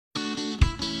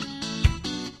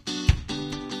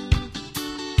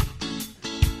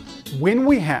When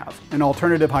we have an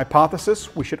alternative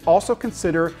hypothesis, we should also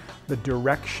consider the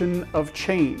direction of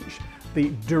change,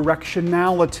 the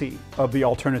directionality of the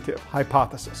alternative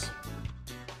hypothesis.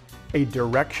 A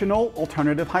directional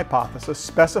alternative hypothesis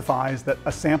specifies that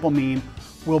a sample mean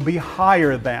will be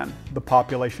higher than the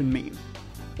population mean,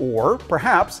 or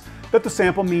perhaps that the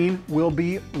sample mean will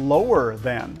be lower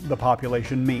than the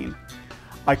population mean.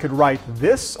 I could write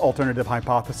this alternative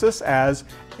hypothesis as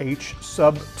H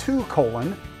sub 2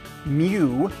 colon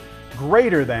mu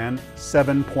greater than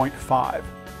 7.5.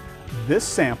 This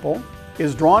sample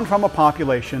is drawn from a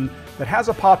population that has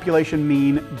a population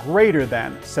mean greater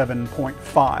than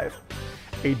 7.5.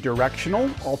 A directional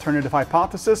alternative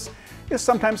hypothesis is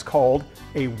sometimes called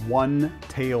a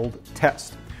one-tailed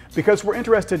test because we're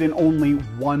interested in only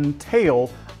one tail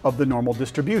of the normal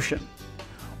distribution.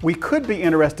 We could be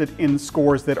interested in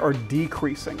scores that are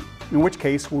decreasing, in which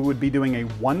case we would be doing a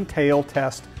one-tail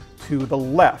test to the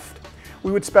left.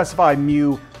 We would specify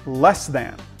mu less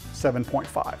than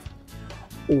 7.5.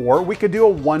 Or we could do a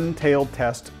one-tailed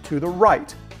test to the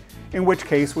right, in which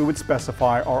case we would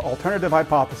specify our alternative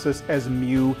hypothesis as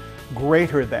mu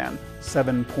greater than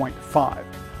 7.5.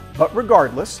 But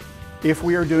regardless, if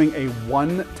we are doing a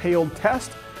one-tailed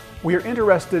test, we are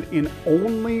interested in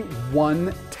only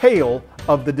one tail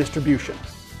of the distribution.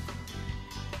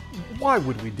 Why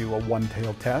would we do a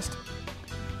one-tailed test?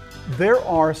 There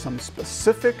are some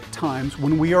specific times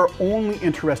when we are only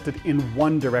interested in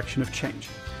one direction of change.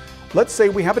 Let's say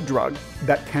we have a drug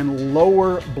that can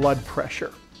lower blood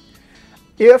pressure.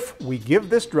 If we give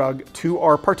this drug to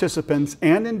our participants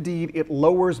and indeed it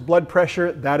lowers blood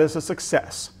pressure, that is a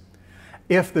success.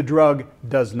 If the drug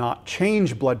does not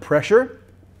change blood pressure,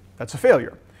 that's a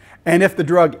failure. And if the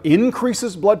drug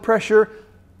increases blood pressure,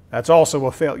 that's also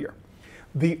a failure.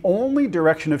 The only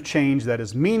direction of change that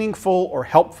is meaningful or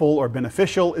helpful or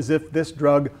beneficial is if this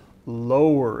drug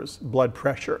lowers blood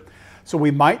pressure. So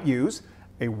we might use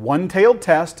a one-tailed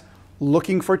test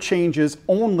looking for changes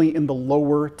only in the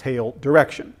lower tail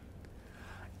direction.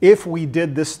 If we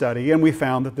did this study and we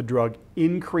found that the drug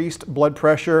increased blood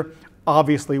pressure,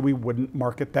 obviously we wouldn't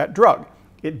market that drug.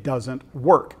 It doesn't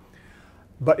work.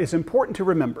 But it's important to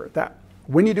remember that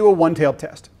when you do a one-tailed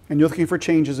test and you're looking for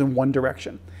changes in one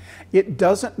direction, it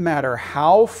doesn't matter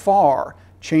how far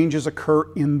changes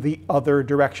occur in the other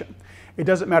direction. It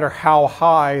doesn't matter how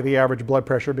high the average blood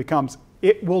pressure becomes.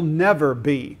 It will never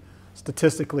be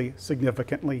statistically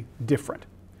significantly different.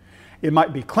 It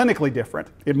might be clinically different.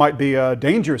 It might be a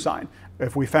danger sign.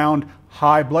 If we found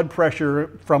high blood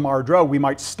pressure from our drug, we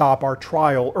might stop our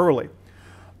trial early.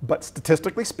 But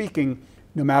statistically speaking,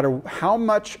 no matter how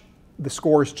much the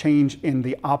scores change in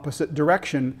the opposite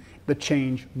direction, the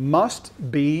change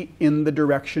must be in the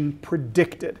direction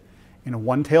predicted in a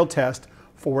one-tailed test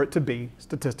for it to be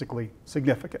statistically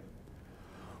significant.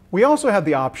 We also have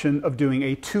the option of doing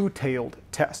a two-tailed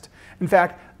test. In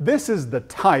fact, this is the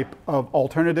type of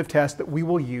alternative test that we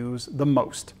will use the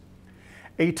most.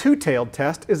 A two-tailed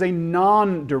test is a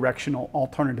non-directional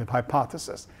alternative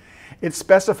hypothesis. It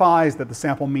specifies that the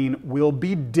sample mean will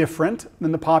be different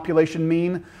than the population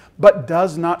mean, but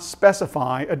does not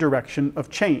specify a direction of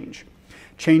change.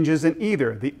 Changes in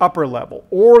either the upper level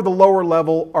or the lower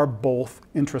level are both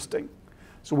interesting.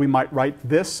 So we might write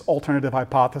this alternative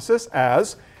hypothesis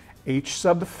as H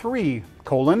sub 3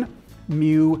 colon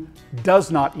mu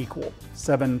does not equal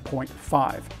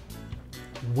 7.5.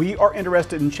 We are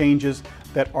interested in changes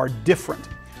that are different,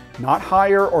 not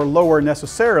higher or lower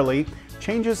necessarily.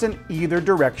 Changes in either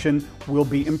direction will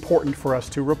be important for us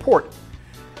to report.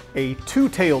 A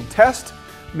two-tailed test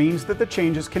means that the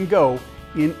changes can go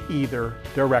in either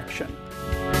direction.